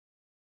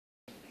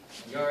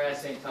Your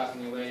ass ain't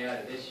talking your way out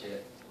of this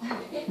shit.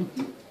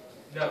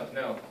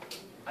 No.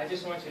 I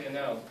just want you to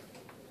know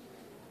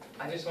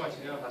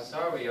how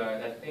sorry we are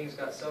that things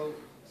got so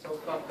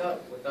fucked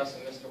up with us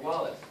and Mr.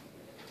 Wallace.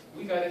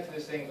 We got into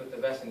this thing with the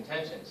best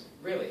intentions.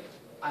 Really.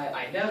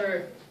 I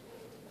never...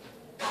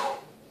 Oh,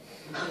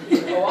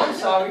 I'm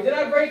sorry. Did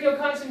I break your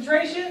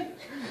concentration?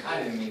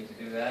 I didn't mean to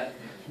do that.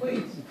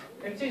 Please,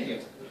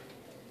 continue.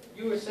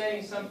 You were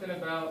saying something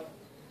about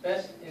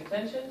best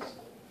intentions?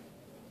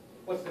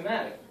 What's the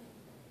matter?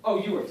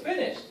 Oh, you were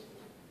finished.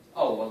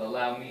 Oh, well,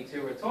 allow me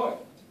to retort.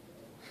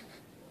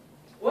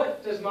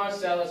 What does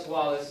Marcellus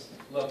Wallace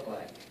look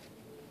like?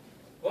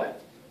 What?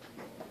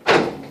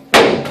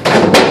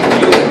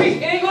 You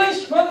speak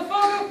English,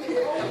 motherfucker?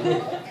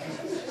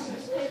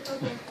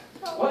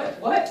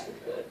 What?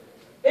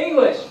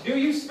 English, do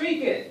you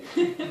speak it?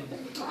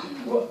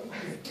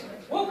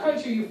 What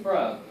country you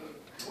from?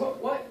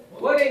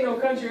 What ain't no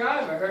country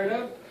I ever heard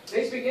of?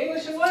 They speak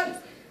English or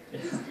what?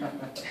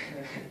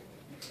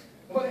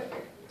 What?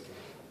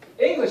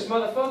 English,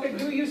 motherfucker,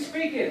 do you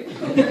speak it?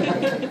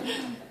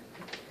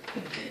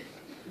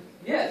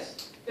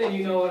 Yes, then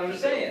you know what I'm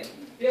saying.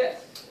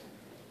 Yes.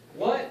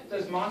 What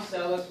does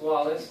Marcellus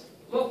Wallace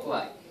look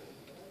like?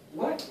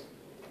 What?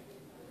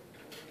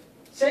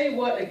 Say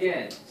what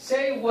again?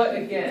 Say what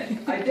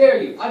again? I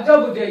dare you. I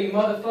double dare you,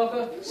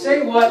 motherfucker.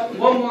 Say what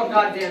one more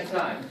goddamn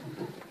time.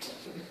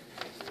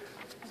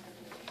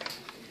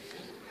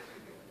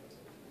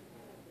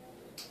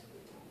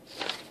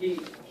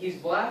 He's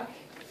black?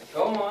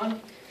 Go on.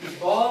 He's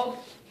bald?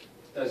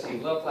 Does he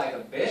look like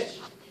a bitch?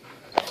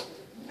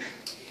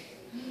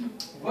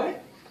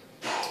 What?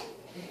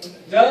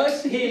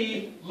 Does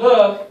he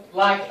look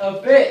like a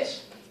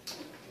bitch?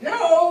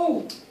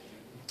 No!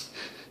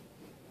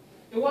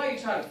 Then why are you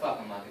trying to fuck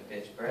him like a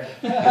bitch, Brett?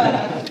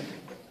 I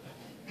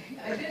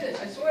did it,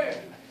 I swear.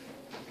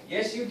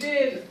 Yes, you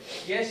did.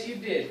 Yes, you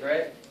did,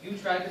 Brett. You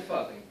tried to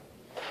fuck him.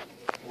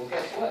 Well,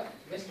 guess what?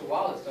 Mr.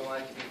 Wallace don't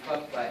like to be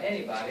fucked by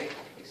anybody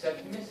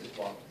except Mrs.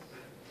 Wallace.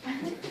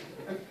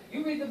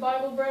 You read the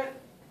Bible, Brett?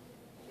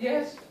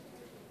 Yes?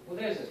 Well,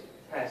 there's a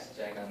passage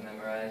I got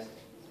memorized.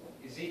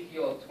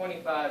 Ezekiel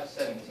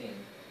 25:17.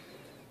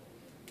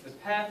 The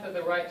path of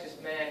the righteous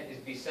man is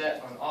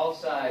beset on all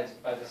sides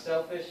by the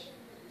selfish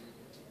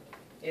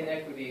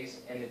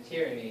inequities and the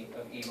tyranny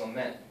of evil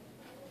men.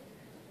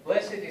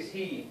 Blessed is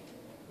he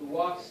who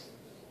walks...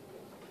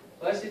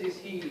 Blessed is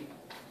he...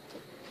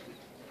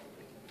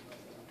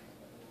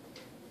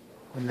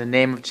 In the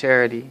name of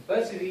charity.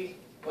 Blessed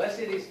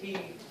is he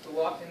who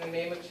walks in the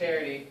name of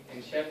charity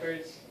and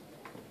shepherds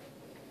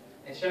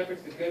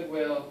the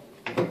goodwill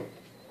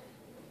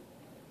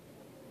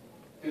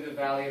through the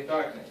valley of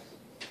darkness.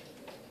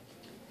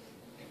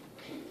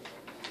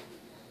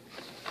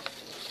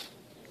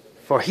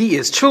 For he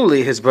is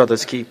truly his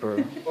brother's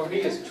keeper. For he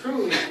is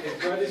truly his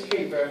brother's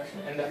keeper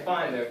and the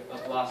finder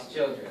of lost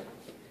children.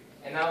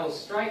 And I will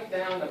strike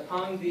down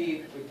upon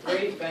thee with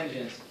great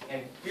vengeance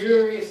and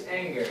furious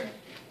anger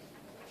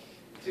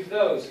to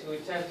those who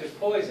attempt to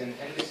poison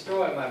and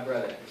destroy my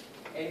brother.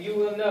 And you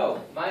will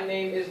know my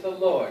name is the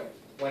Lord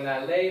when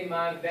I lay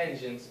my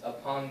vengeance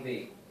upon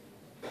thee.